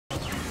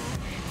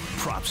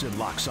Props and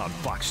Locks on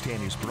Fox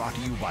 10 is brought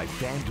to you by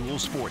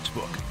FanDuel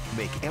Sportsbook.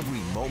 Make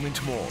every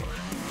moment more.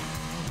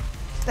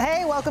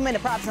 Hey, welcome into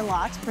Props and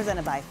Locks,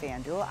 presented by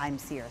FanDuel. I'm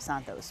Sierra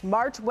Santos.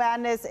 March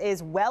Madness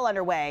is well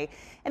underway,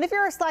 and if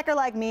you're a slacker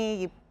like me,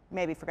 you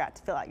maybe forgot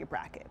to fill out your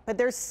bracket. But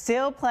there's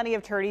still plenty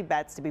of tourney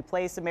bets to be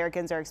placed.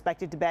 Americans are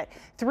expected to bet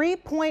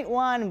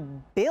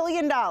 $3.1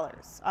 billion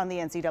on the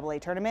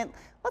NCAA tournament.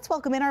 Let's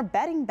welcome in our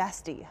betting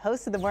bestie,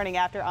 host of the Morning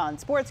After on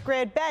Sports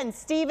Grid, Ben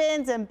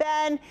Stevens. And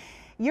Ben,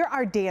 you're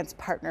our dance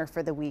partner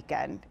for the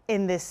weekend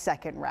in this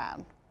second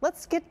round.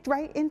 Let's get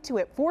right into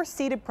it.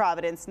 4-seeded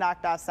Providence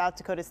knocked off South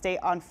Dakota State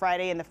on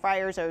Friday, and the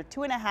Friars are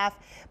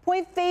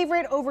 2.5-point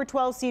favorite over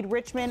 12-seed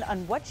Richmond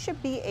on what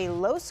should be a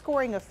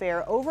low-scoring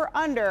affair over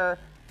under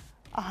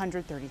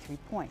 133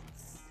 points.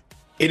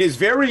 It is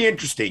very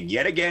interesting,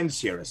 yet again,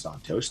 Sierra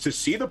Santos, to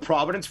see the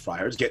Providence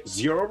Friars get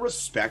zero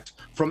respect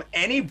from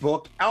any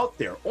book out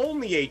there.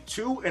 Only a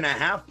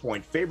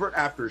 2.5-point favorite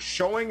after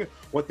showing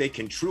what they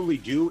can truly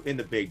do in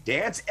the big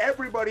dance.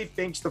 Everybody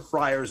thinks the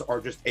Friars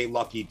are just a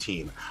lucky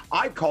team.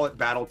 I call it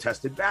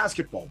battle-tested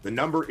basketball. The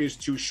number is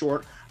too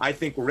short. I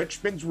think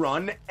Richmond's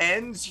run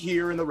ends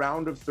here in the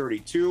round of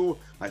 32.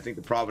 I think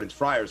the Providence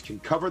Friars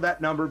can cover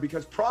that number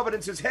because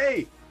Providence is,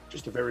 hey,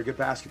 just a very good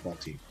basketball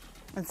team.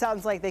 It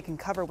sounds like they can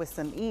cover with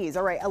some ease.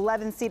 All right,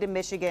 11-seeded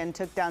Michigan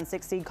took down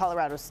 6-seed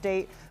Colorado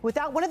State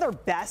without one of their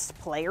best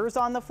players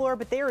on the floor,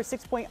 but they are a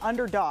 6-point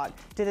underdog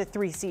to the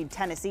 3-seed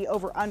Tennessee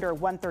over under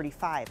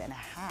 135.5.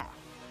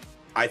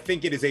 I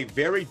think it is a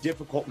very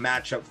difficult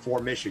matchup for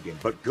Michigan,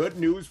 but good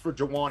news for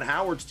Juwan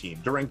Howard's team.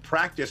 During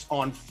practice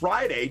on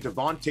Friday,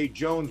 Devontae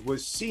Jones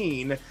was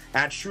seen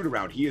at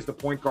shoot-around. He is the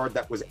point guard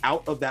that was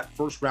out of that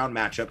first-round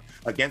matchup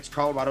against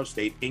Colorado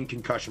State in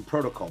concussion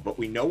protocol. But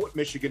we know what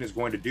Michigan is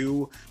going to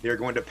do. They're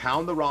going to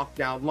pound the rock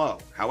down low.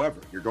 However,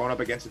 you're going up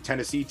against a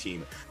Tennessee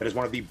team that is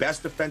one of the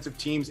best defensive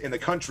teams in the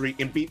country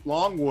and beat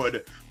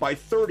Longwood by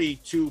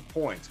 32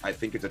 points. I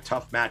think it's a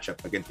tough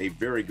matchup against a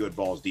very good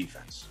Vols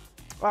defense.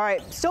 All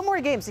right, still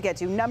more games to get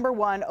to. Number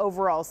 1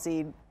 overall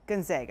seed,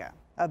 Gonzaga,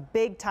 a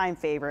big-time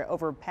favorite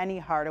over Penny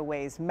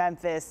Hardaway's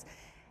Memphis.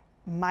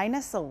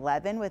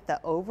 -11 with the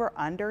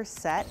over-under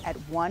set at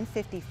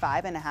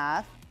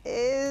 155.5.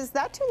 Is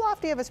that too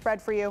lofty of a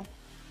spread for you?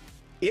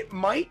 It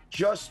might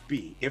just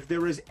be. If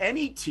there is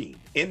any team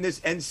in this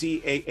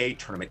NCAA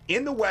tournament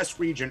in the West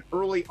region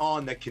early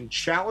on that can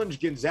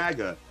challenge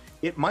Gonzaga,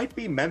 it might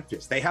be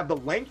Memphis. They have the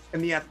length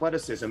and the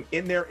athleticism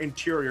in their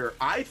interior,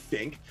 I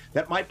think,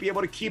 that might be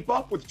able to keep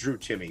up with Drew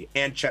Timme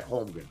and Chet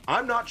Holmgren.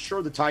 I'm not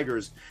sure the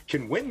Tigers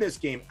can win this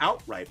game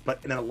outright,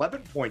 but in an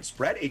 11-point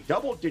spread, a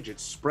double-digit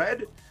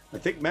spread, I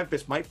think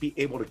Memphis might be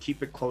able to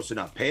keep it close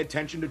enough. Pay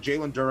attention to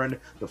Jalen Duren,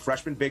 the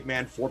freshman big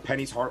man for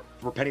Penny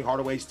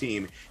Hardaway's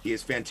team. He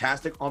is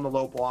fantastic on the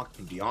low block,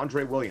 and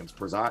DeAndre Williams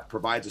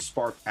provides a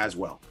spark as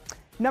well.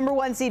 Number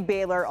 1 seed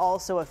Baylor,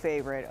 also a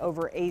favorite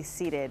over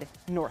 8-seeded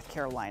North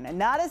Carolina.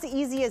 Not as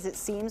easy as it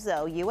seems,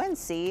 though.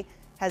 UNC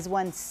has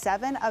won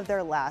 7 of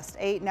their last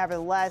 8.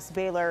 Nevertheless,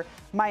 Baylor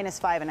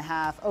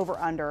 -5.5 over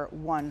under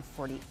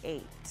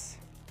 148.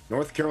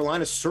 North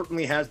Carolina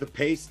certainly has the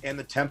pace and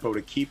the tempo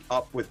to keep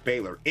up with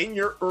Baylor. In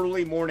your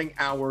early morning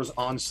hours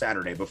on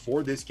Saturday,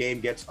 before this game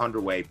gets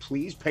underway,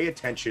 please pay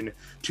attention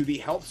to the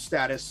health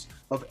status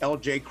of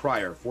L.J.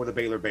 Cryer for the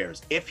Baylor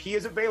Bears. If he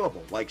is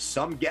available, like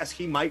some guess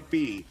he might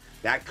be,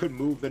 that could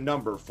move the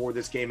number for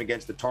this game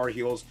against the Tar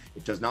Heels.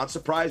 It does not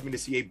surprise me to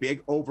see a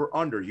big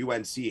over-under.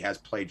 UNC has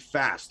played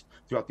fast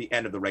throughout the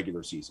end of the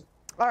regular season.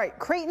 All right,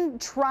 Creighton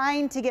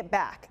trying to get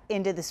back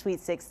into the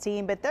Sweet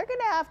 16, but they're going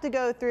to have to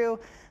go through,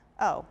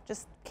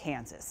 just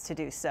Kansas to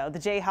do so. The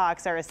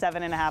Jayhawks are a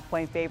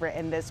 7.5-point favorite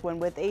in this one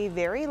with a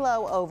very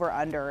low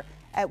over-under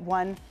at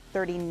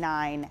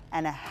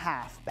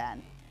 139.5,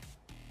 Ben.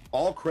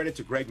 All credit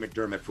to Greg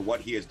McDermott for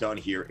what he has done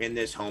here in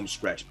this home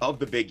stretch of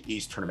the Big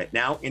East tournament,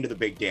 now into the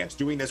big dance,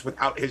 doing this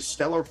without his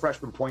stellar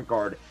freshman point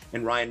guard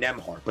in Ryan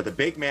Nembhard. But the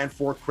big man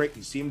for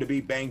Creighton seemed to be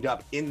banged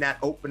up in that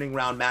opening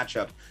round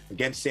matchup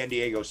against San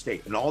Diego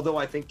State. And although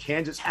I think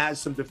Kansas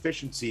has some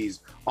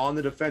deficiencies on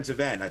the defensive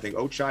end, I think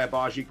Ochai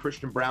Agbaji,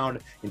 Christian Brown,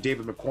 and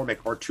David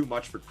McCormick are too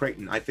much for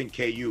Creighton. I think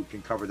KU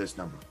can cover this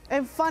number.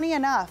 And funny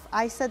enough,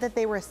 I said that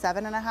they were a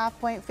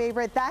 7.5-point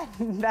favorite.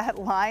 That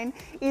line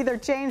either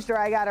changed or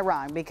I got it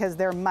wrong because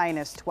they're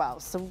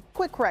 -12. So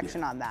quick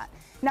correction on that.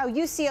 Now,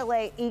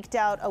 UCLA eked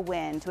out a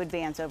win to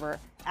advance over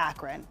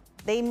Akron.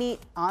 They meet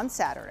on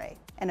Saturday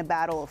in a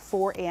battle of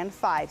 4 and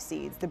 5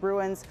 seeds. The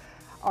Bruins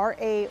are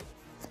a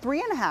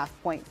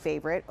 3.5-point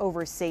favorite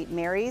over St.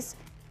 Mary's,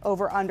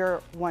 over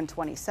under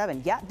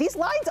 127. Yeah, these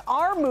lines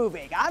are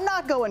moving. I'm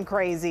not going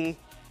crazy.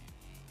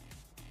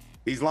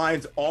 These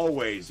lines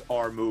always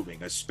are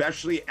moving,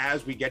 especially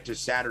as we get to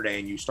Saturday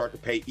and you start to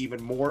pay even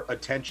more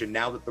attention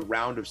now that the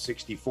round of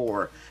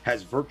 64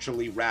 has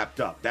virtually wrapped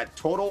up. That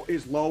total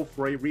is low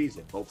for a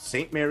reason. Both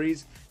St.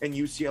 Mary's and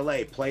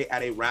UCLA play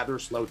at a rather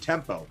slow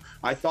tempo.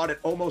 I thought it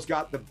almost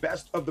got the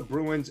best of the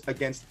Bruins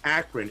against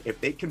Akron. If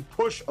they can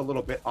push a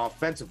little bit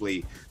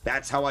offensively,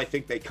 that's how I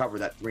think they cover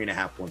that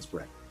 3.5-point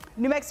spread.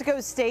 New Mexico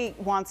State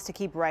wants to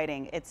keep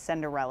writing its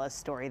Cinderella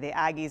story. The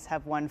Aggies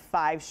have won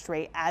 5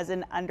 straight as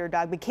an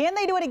underdog, but can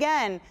they do it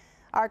again?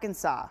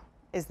 Arkansas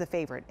is the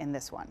favorite in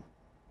this one.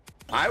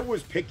 I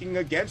was picking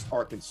against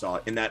Arkansas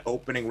in that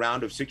opening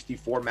round of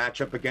 64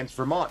 matchup against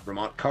Vermont.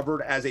 Vermont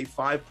covered as a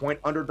 5-point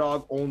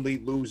underdog, only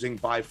losing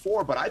by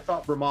 4, but I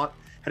thought Vermont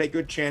had a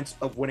good chance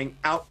of winning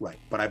outright.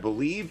 But I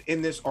believe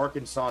in this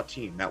Arkansas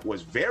team that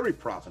was very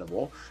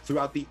profitable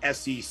throughout the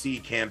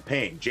SEC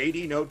campaign.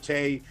 J.D. Note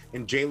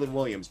and Jalen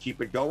Williams keep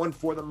it going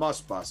for the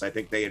Muss Bus. I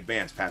think they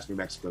advance past New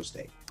Mexico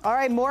State. All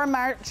right, more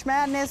March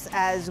Madness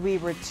as we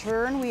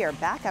return. We are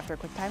back after a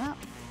quick timeout.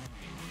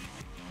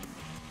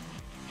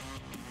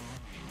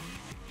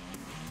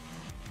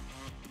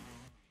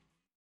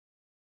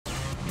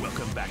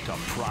 Welcome back to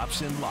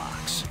Props and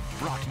Locks,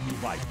 brought to you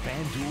by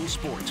FanDuel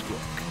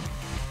Sportsbook.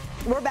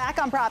 We're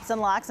back on Props and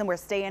Locks, and we're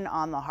staying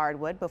on the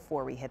hardwood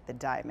before we hit the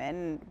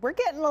diamond. We're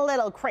getting a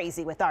little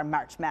crazy with our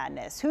March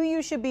Madness. Who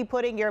you should be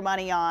putting your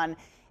money on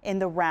in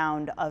the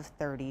round of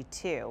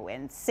 32.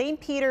 And St.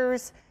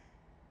 Peter's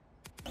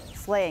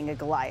slaying a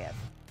Goliath.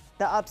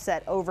 The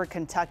upset over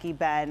Kentucky,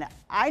 Ben.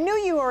 I knew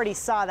you already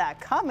saw that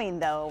coming,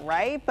 though,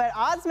 right? But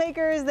odds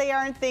makers, they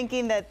aren't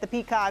thinking that the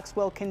Peacocks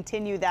will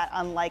continue that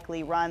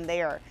unlikely run.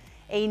 They are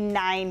a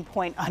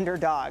 9-point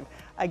underdog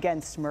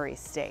against Murray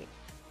State.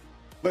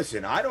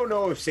 Listen, I don't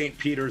know if St.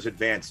 Peter's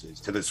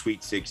advances to the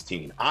Sweet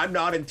 16. I'm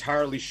not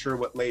entirely sure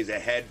what lays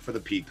ahead for the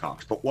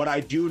Peacocks, but what I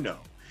do know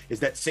is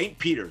that St.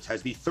 Peter's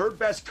has the 3rd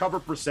best cover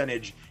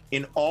percentage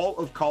in all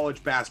of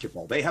college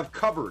basketball. They have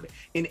covered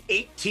in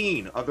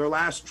 18 of their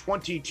last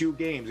 22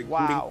 games,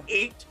 including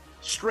 8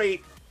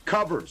 straight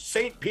covers.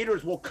 St.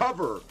 Peter's will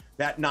cover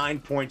that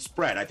 9-point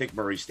spread. I think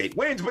Murray State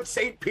wins, but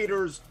St.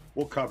 Peter's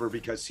will cover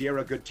because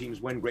Sierra good teams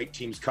win, great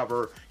teams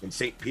cover, and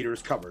St.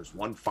 Peter's covers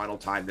one final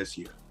time this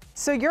year.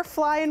 So you're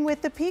flying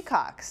with the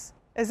Peacocks.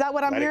 Is that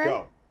what I'm hearing? Let it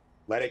go.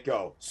 Let it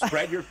go.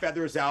 Spread your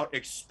feathers out.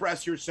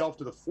 Express yourself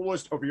to the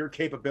fullest of your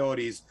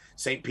capabilities.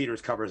 St.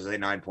 Peter's covers as a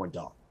 9-point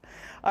dog.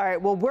 All right,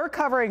 well, we're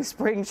covering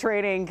spring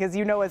training because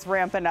you know it's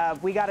ramping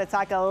up. We got to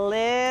talk a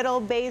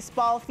little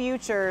baseball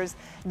futures,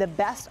 the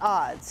best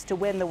odds to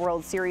win the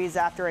World Series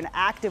after an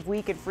active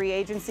week in free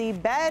agency.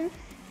 Ben,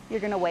 you're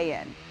going to weigh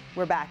in.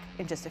 We're back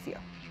in just a few.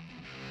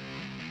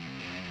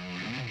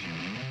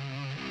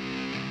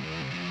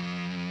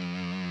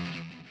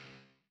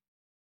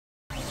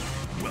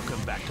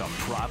 Welcome back to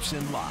Props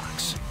and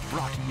Locks,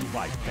 brought to you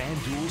by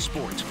FanDuel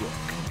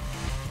Sportsbook.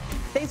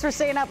 Thanks for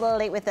staying up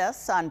late with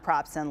us on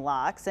Props and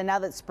Locks. And now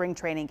that spring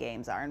training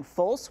games are in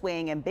full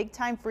swing and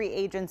big-time free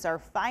agents are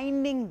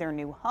finding their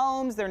new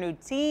homes, their new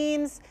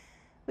teams,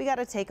 we got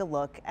to take a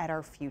look at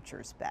our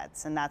futures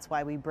bets. And that's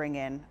why we bring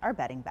in our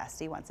betting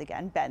bestie once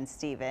again, Ben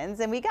Stevens.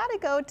 And we got to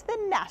go to the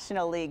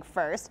National League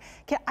first.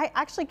 I'm going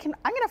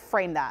to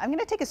frame that. I'm going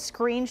to take a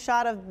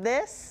screenshot of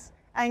this.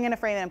 I'm going to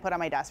frame it and put it on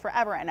my desk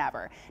forever and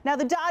ever. Now,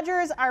 the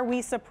Dodgers, are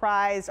we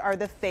surprised, are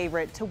the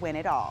favorite to win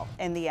it all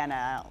in the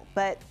NL.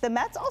 But the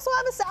Mets also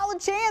have a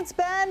solid chance,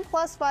 Ben,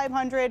 plus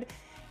 500.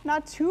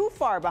 Not too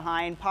far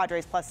behind,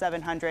 Padres plus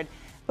 700.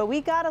 But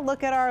we got to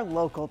look at our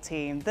local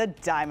team, the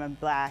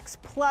Diamondbacks,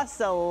 plus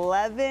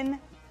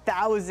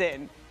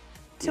 11,000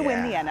 to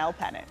win the NL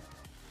pennant.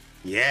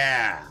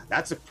 Yeah,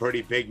 that's a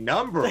pretty big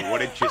number,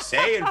 wouldn't you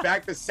say? In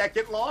fact, the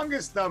second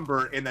longest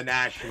number in the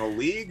National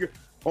League,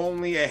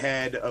 only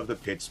ahead of the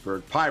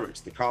Pittsburgh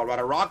Pirates. The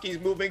Colorado Rockies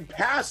moving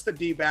past the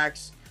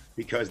D-backs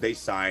because they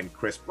signed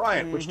Chris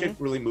Bryant, which didn't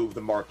really move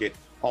the market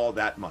all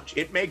that much.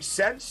 It makes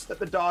sense that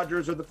the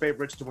Dodgers are the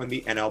favorites to win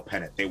the NL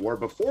pennant. They were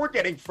before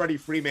getting Freddie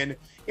Freeman,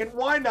 and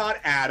why not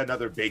add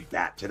another big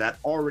bat to that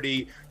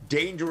already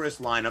dangerous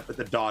lineup that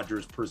the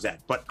Dodgers present?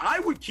 But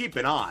I would keep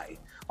an eye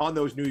on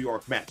those New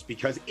York Mets,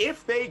 because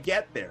if they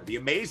get there, the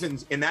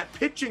Amazons in that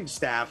pitching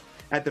staff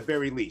at the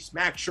very least,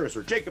 Max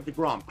Scherzer, Jacob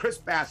deGrom, Chris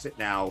Bassett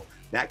now,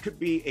 that could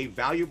be a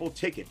valuable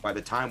ticket by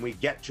the time we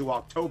get to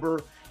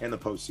October and the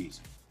postseason.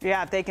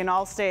 Yeah, if they can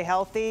all stay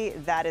healthy,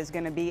 that is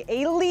going to be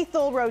a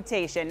lethal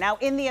rotation. Now,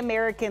 in the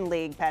American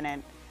League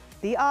pennant,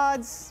 the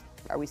odds,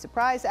 are we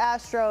surprised?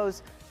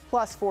 Astros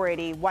plus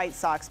 480, White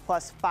Sox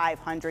plus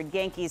 500,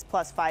 Yankees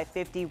plus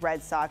 550,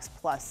 Red Sox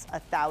plus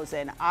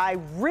 1,000. I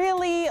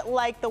really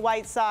like the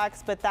White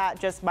Sox, but that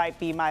just might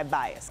be my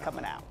bias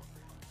coming out.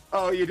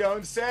 Oh, you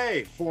don't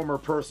say, former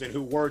person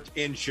who worked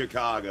in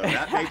Chicago.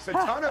 That makes a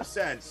ton of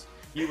sense.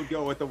 You would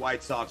go with the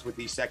White Sox with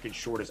the second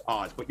shortest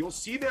odds. But you'll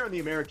see there in the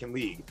American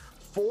League,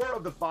 4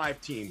 of the 5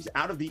 teams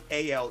out of the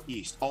AL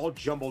East all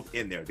jumbled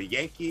in there. The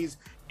Yankees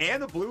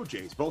and the Blue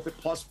Jays, both at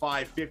plus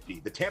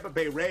 550. The Tampa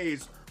Bay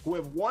Rays, who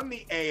have won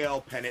the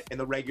AL pennant in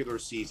the regular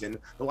season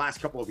the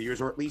last couple of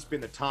years, or at least been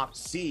the top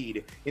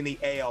seed in the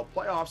AL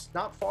playoffs,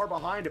 not far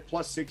behind at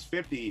plus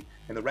 650,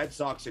 and the Red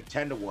Sox at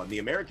 10-1. The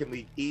American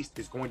League East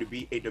is going to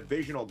be a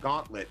divisional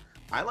gauntlet.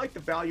 I like the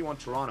value on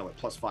Toronto at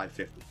plus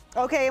 550.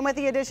 Okay, and with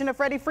the addition of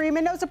Freddie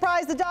Freeman, no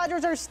surprise, the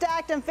Dodgers are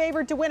stacked and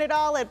favored to win it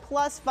all at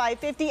plus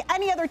 550.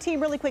 Any other team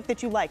really quick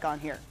that you like on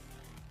here?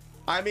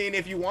 I mean,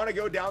 if you want to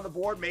go down the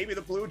board, maybe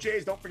the Blue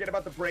Jays. Don't forget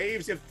about the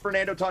Braves. If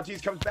Fernando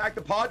Tatis comes back,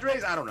 the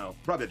Padres. I don't know.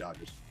 Probably the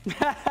Dodgers.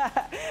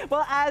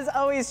 Well, as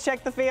always,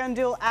 check the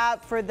FanDuel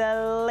app for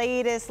the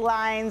latest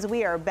lines.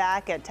 We are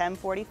back at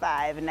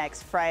 10:45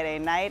 next Friday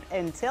night.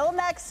 Until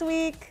next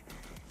week,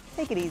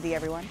 take it easy,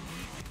 everyone.